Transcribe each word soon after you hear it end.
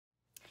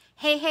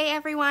Hey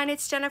everyone,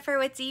 it's Jennifer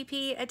with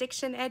DP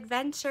Addiction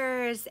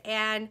Adventures,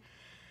 and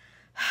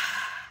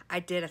I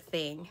did a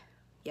thing.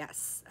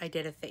 Yes, I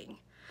did a thing.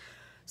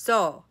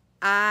 So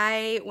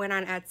I went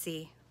on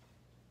Etsy.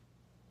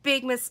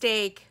 Big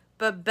mistake,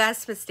 but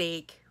best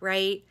mistake,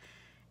 right?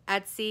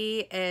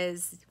 Etsy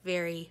is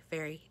very,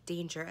 very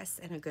dangerous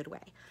in a good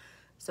way.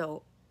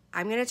 So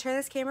I'm gonna turn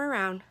this camera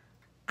around.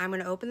 I'm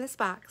gonna open this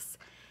box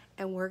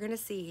and we're gonna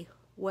see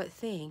what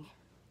thing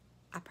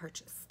I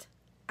purchased.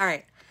 All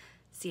right,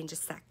 see you in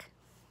just a sec.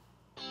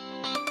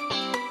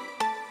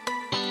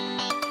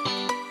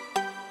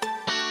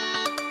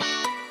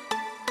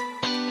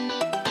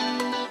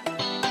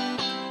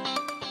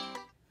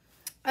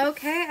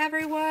 Okay,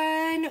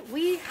 everyone,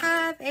 we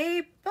have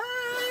a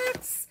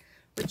box,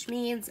 which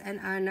means an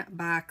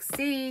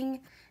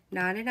unboxing,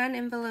 not an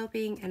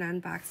unenveloping, an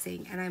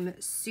unboxing. And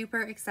I'm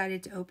super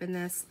excited to open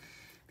this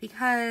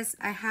because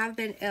I have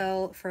been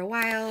ill for a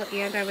while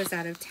and I was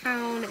out of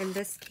town, and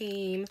this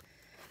came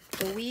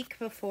the week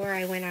before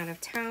I went out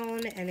of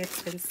town, and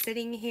it's been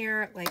sitting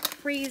here like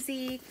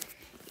crazy.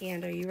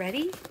 And are you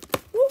ready?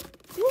 Whoop,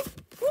 whoop,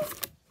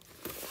 whoop.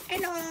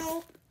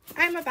 Hello,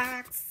 I'm a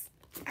box.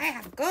 I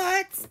have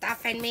good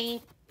stuff in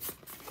me.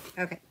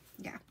 Okay,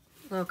 yeah,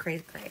 a little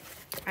crazy.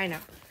 I know.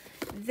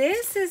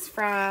 This is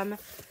from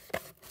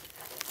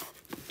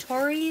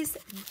Tori's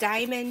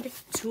Diamond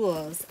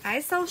Tools.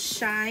 I saw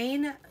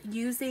shine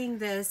using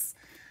this.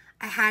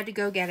 I had to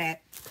go get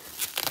it.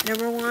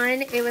 Number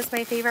one, it was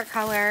my favorite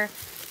color.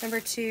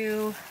 Number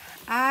two,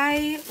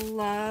 I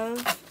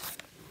love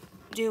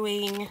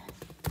doing,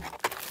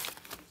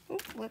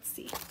 let's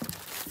see,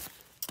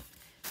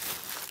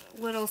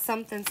 little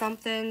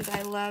somethings.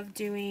 I love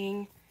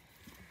doing,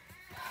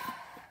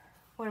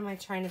 what am I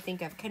trying to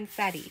think of?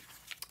 Confetti.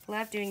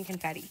 Love doing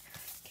confetti.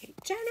 Okay,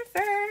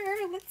 Jennifer,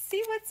 let's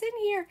see what's in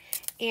here.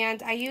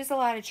 And I use a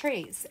lot of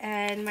trays,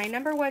 and my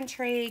number one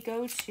tray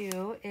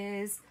go-to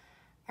is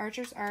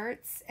Archer's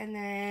Arts, and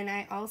then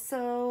I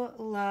also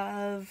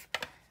love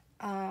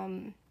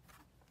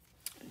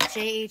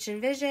JH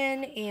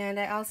Envision, and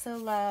I also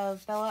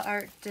love Bella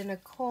Art de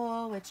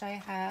Nicole, which I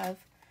have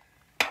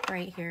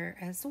right here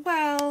as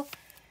well.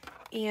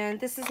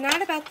 And this is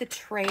not about the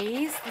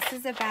trays, this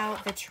is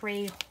about the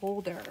tray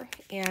holder.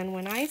 And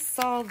when I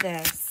saw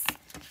this,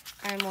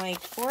 I'm like,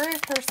 for a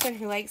person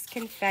who likes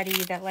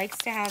confetti, that likes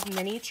to have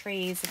many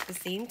trays at the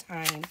same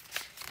time,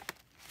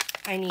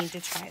 I need to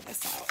try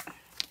this out.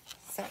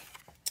 So,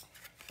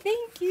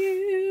 thank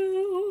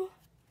you.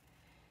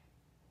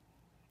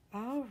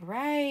 All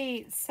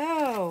right,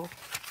 so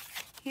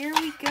here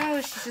we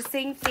go. She's just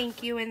saying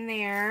thank you in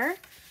there.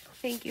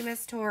 Thank you,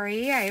 Miss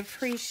Tori. I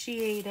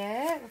appreciate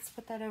it. Let's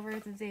put that over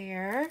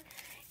there.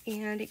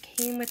 And it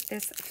came with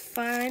this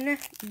fun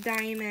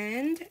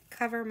diamond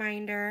cover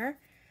minder.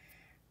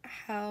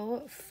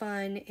 How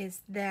fun is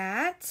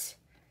that?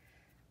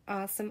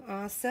 Awesome,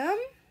 awesome.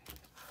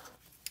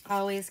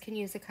 Always can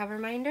use a cover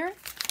minder.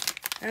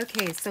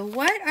 Okay, so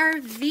what are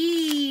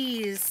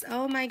these?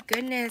 Oh my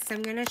goodness,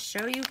 I'm gonna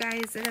show you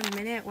guys in a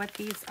minute what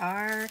these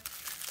are.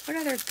 What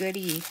other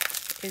goodie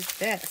is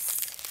this?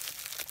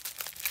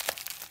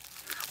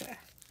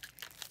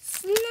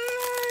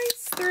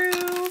 Slice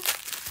through.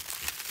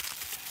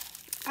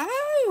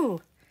 Oh,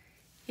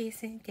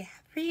 isn't that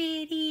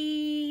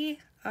pretty?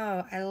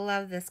 Oh, I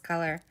love this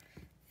color.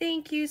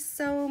 Thank you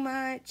so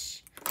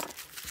much.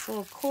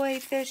 Little koi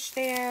fish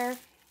there.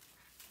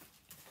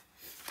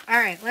 All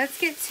right, let's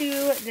get to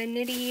the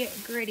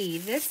nitty gritty.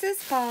 This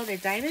is called a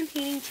diamond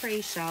painting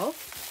tray shelf.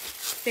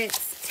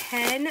 Fits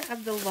 10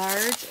 of the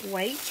large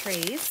white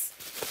trays,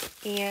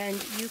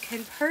 and you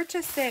can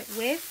purchase it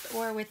with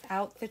or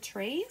without the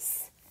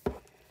trays.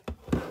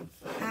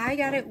 I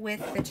got it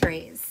with the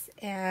trays,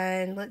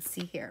 and let's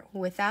see here.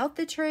 Without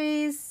the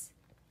trays,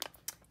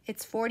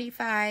 it's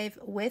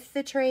 $45. With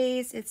the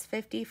trays, it's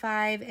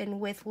 $55, and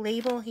with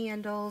label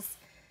handles,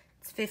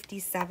 it's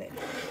 $57.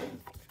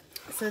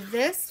 So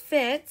this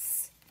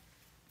fits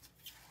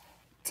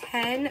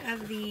 10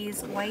 of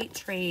these white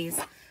trays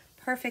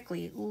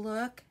perfectly.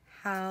 Look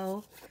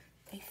how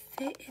they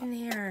fit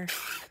in there.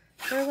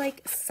 They're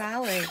like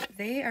solid.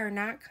 They are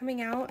not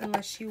coming out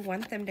unless you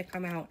want them to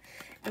come out.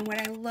 And what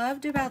I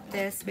loved about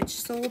this, which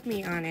sold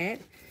me on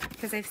it,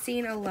 because I've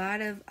seen a lot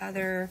of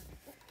other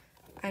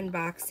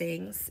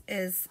unboxings,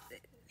 is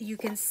you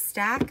can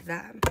stack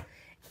them.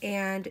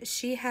 And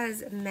she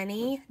has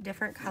many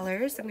different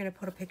colors. I'm going to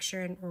put a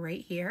picture in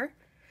right here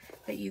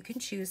that you can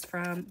choose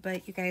from.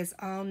 But you guys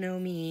all know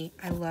me.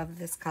 I love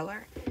this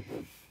color.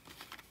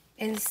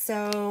 And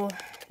so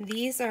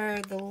these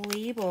are the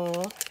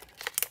label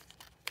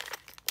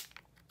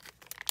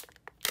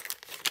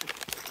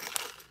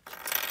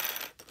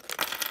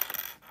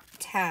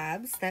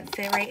tabs that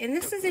fit right. And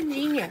this is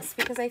ingenious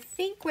because I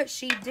think what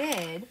she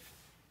did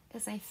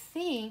is I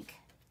think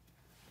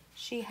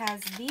she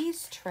has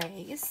these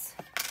trays.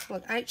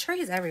 Look,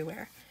 trays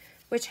everywhere,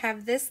 which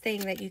have this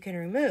thing that you can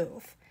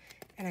remove.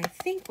 And I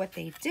think what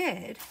they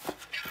did,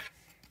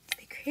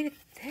 they created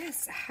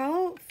this.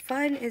 How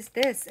fun is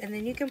this? And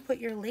then you can put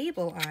your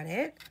label on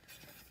it.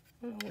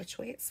 I don't know which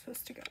way it's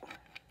supposed to go.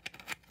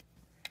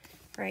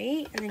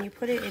 Right? And then you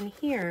put it in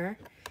here,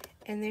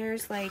 and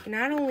there's like,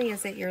 not only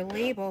is it your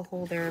label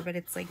holder, but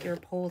it's like your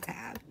pull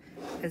tab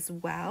as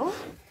well.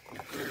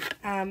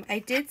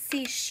 I did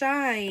see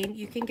Shine,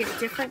 you can get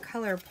different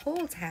color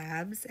pull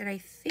tabs, and I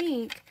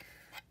think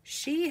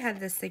she had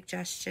the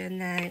suggestion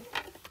that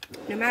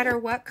no matter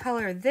what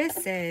color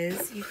this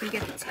is, you can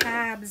get the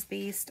tabs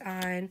based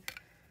on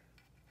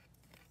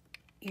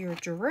your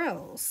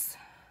drills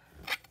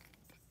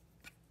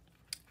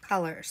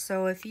color.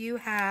 So if you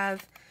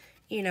have,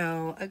 you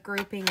know, a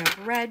grouping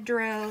of red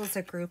drills,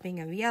 a grouping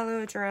of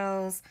yellow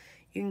drills,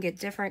 you can get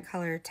different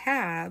color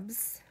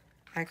tabs.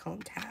 I call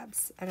them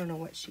tabs. I don't know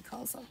what she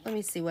calls them. Let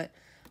me see what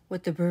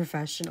the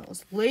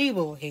professionals.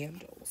 Label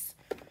handles.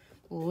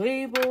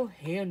 Label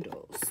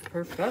handles.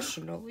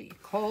 Professionally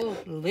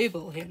called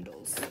label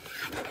handles. So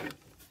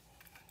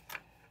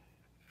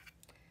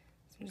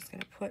I'm just going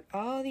to put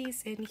all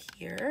these in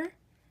here.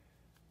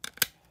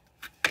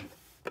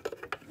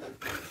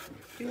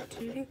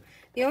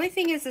 The only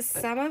thing is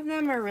some of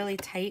them are really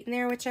tight in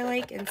there, which I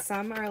like, and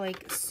some are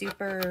like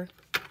super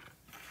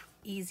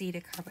easy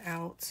to come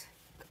out.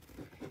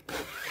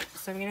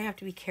 So I'm going to have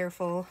to be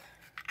careful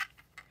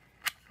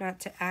not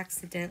to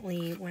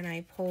accidentally, when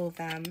I pull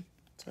them,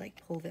 to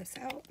like pull this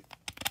out.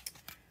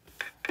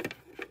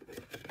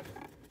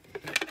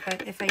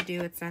 But if I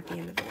do, it's not the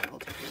end of the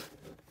world.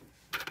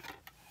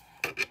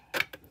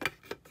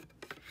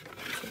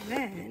 So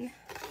then,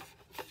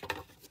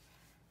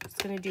 I'm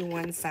just going to do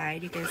one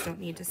side. You guys don't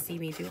need to see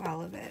me do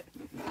all of it.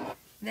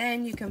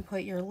 Then you can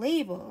put your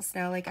labels.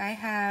 Now, like I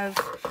have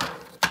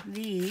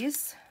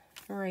these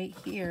right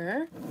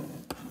here.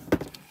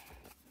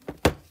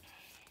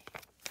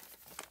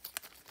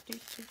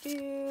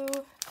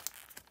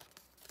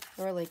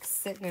 Or like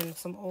sitting in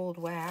some old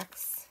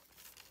wax.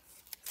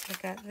 So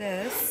I got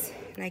this,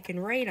 and I can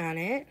write on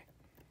it,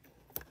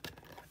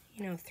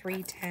 you know,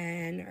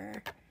 310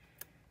 or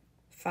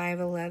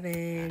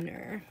 511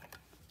 or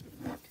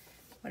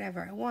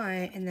whatever I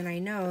want, and then I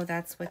know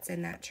that's what's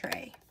in that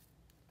tray.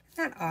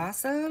 Isn't that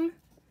awesome?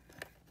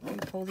 You can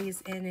pull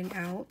these in and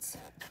out.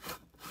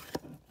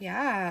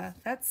 Yeah,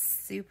 that's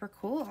super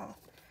cool.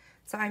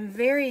 So I'm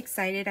very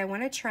excited. I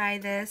want to try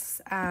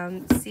this,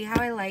 see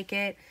how I like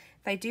it.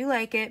 If I do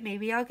like it,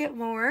 maybe I'll get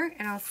more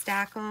and I'll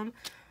stack them.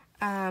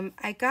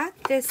 I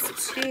got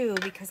this too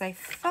because I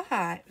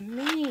thought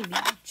maybe,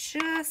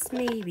 just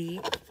maybe,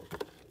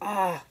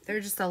 oh, they're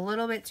just a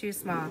little bit too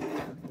small.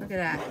 Look at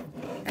that.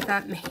 I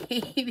thought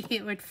maybe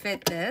it would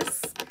fit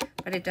this,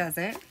 but it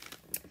doesn't.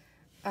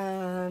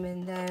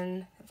 And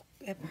then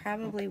it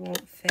probably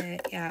won't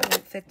fit. Yeah, it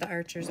won't fit the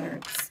Archer's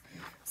Arts.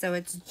 So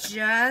it's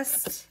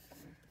just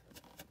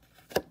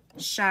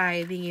shy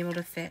of being able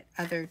to fit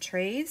other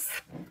trays,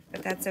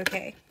 but that's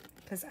okay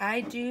because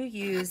I do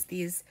use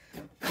these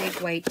big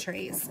white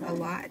trays a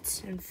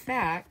lot. In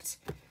fact,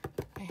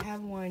 I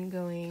have one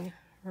going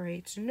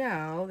right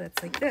now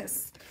that's like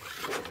this,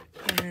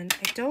 and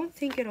I don't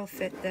think it'll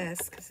fit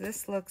this because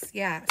this looks,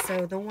 yeah,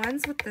 so the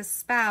ones with the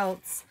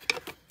spouts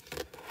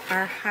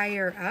are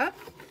higher up,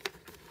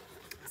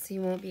 so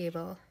you won't be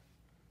able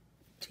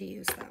to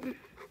use them.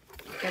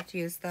 You have to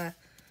use the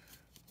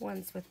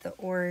ones with the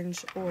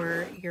orange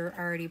or your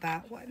already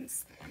bought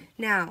ones.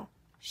 Now,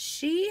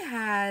 she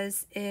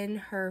has in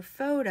her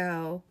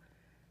photo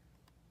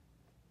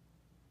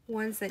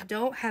ones that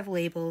don't have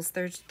labels.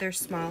 They're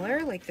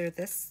smaller, like they're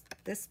this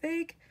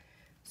big.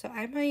 So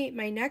I might,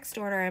 my next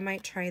order, I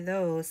might try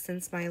those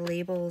since my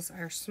labels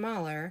are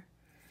smaller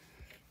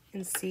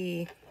and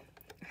see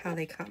how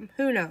they come.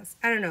 Who knows?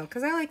 I don't know,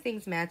 because I like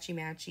things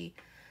matchy-matchy.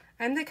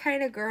 I'm the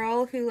kind of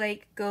girl who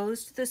like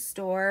goes to the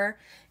store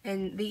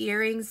and the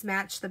earrings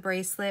match the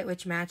bracelet,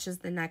 which matches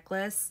the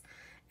necklace.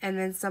 And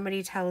then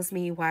somebody tells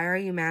me, why are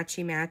you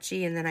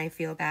matchy-matchy? And then I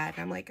feel bad.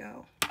 And I'm like,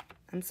 oh,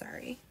 I'm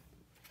sorry.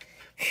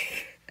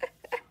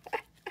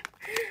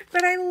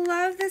 But I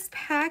love this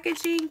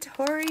packaging,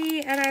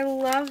 Tori, and I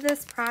love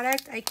this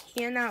product. I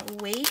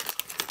cannot wait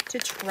to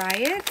try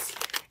it.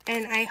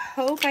 And I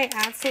hope I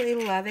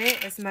absolutely love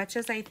it as much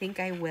as I think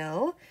I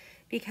will,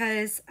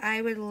 because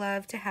I would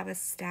love to have a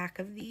stack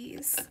of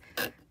these.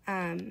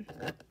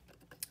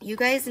 You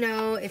guys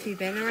know, if you've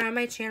been around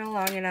my channel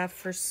long enough,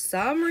 for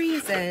some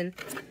reason,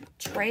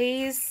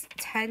 trays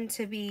tend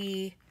to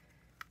be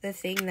the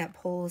thing that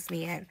pulls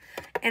me in.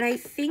 And I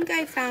think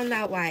I found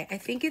out why. I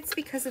think it's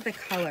because of the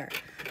color.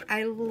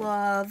 I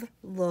love,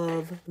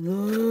 love,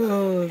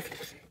 love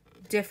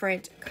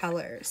different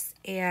colors.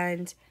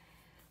 And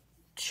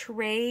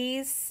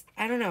trays,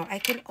 I don't know, I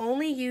can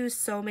only use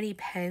so many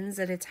pens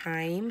at a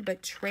time,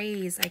 but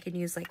trays I can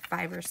use like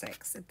 5 or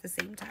 6 at the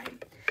same time.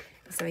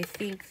 So I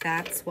think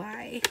that's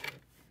why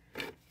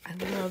I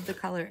love the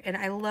color. And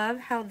I love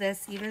how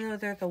this, even though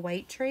they're the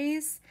white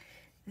trays,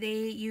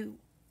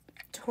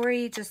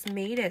 Tori just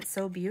made it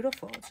so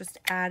beautiful. Just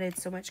added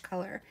so much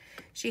color.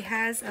 She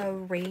has a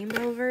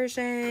rainbow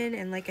version,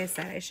 and like I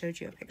said, I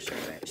showed you a picture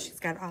of it. She's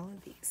got all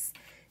of these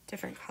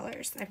different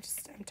colors. I'm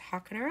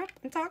talking her up.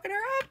 I'm talking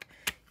her up.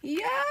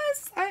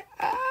 Yes, I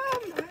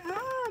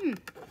am.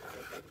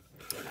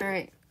 All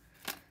right.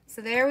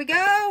 So there we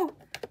go.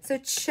 So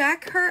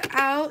check her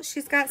out.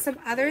 She's got some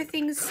other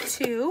things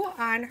too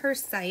on her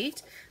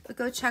site, but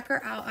go check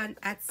her out on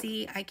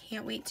Etsy. I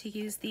can't wait to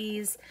use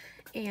these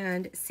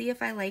and see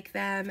if I like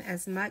them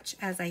as much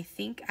as I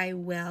think I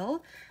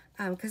will,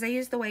 because I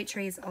use the white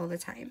trays all the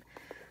time.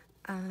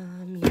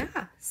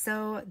 Yeah,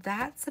 so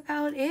that's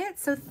about it.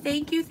 So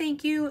thank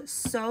you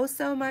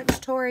so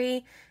much,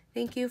 Tori.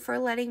 Thank you for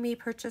letting me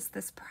purchase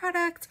this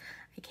product.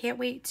 I can't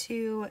wait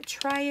to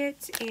try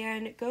it,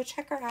 and go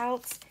check her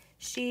out.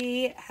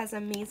 She has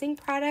amazing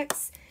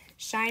products.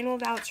 Shine will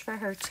vouch for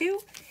her too.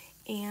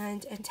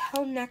 And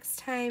until next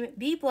time,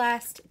 be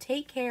blessed,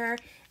 take care,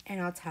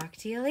 and I'll talk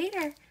to you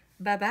later.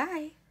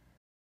 Bye-bye.